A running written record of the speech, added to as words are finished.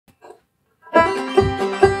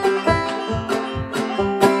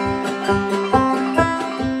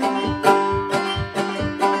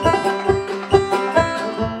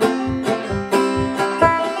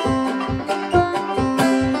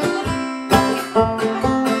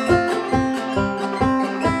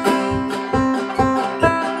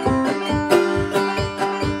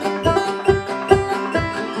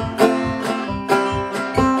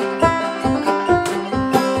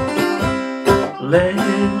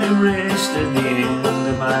me rest at the end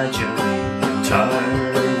of my journey. I'm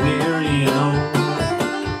tired, weary and old.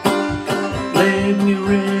 Let me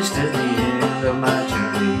rest at the end of my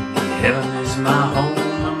journey. Heaven is my home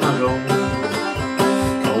and my goal.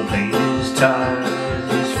 Old pain is tired,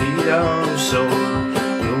 his feet are sore.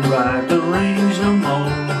 We'll ride the range no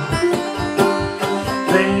more.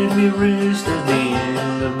 Let me rest at the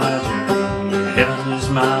end of my journey. Heaven is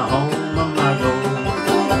my home and my goal.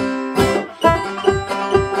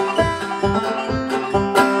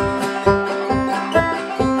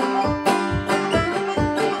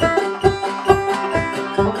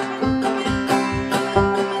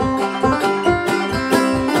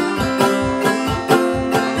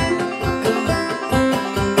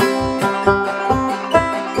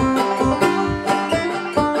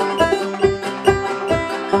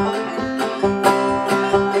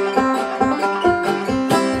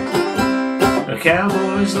 A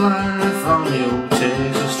cowboy's life on the old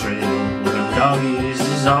Texas Trail, where doggies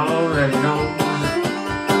is all that he knows.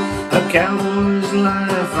 A cowboy's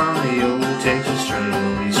life on the old Texas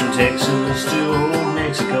Trail. He's from Texas to old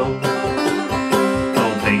Mexico.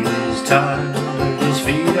 Old pain is tired, his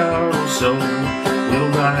feet are sore. We'll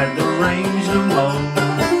ride the range no more.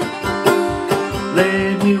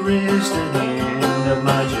 Let me rest at the end of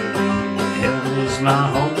my journey. Heaven is my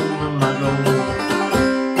home and my goal.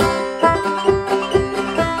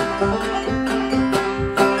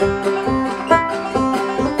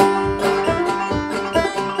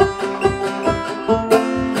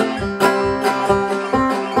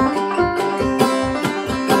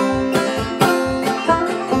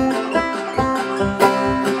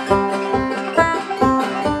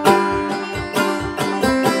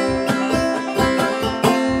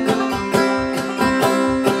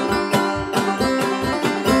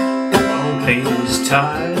 Pain is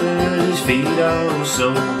tired, his feet are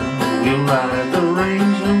sore. We'll ride the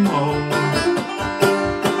range no more.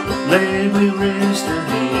 Let me rest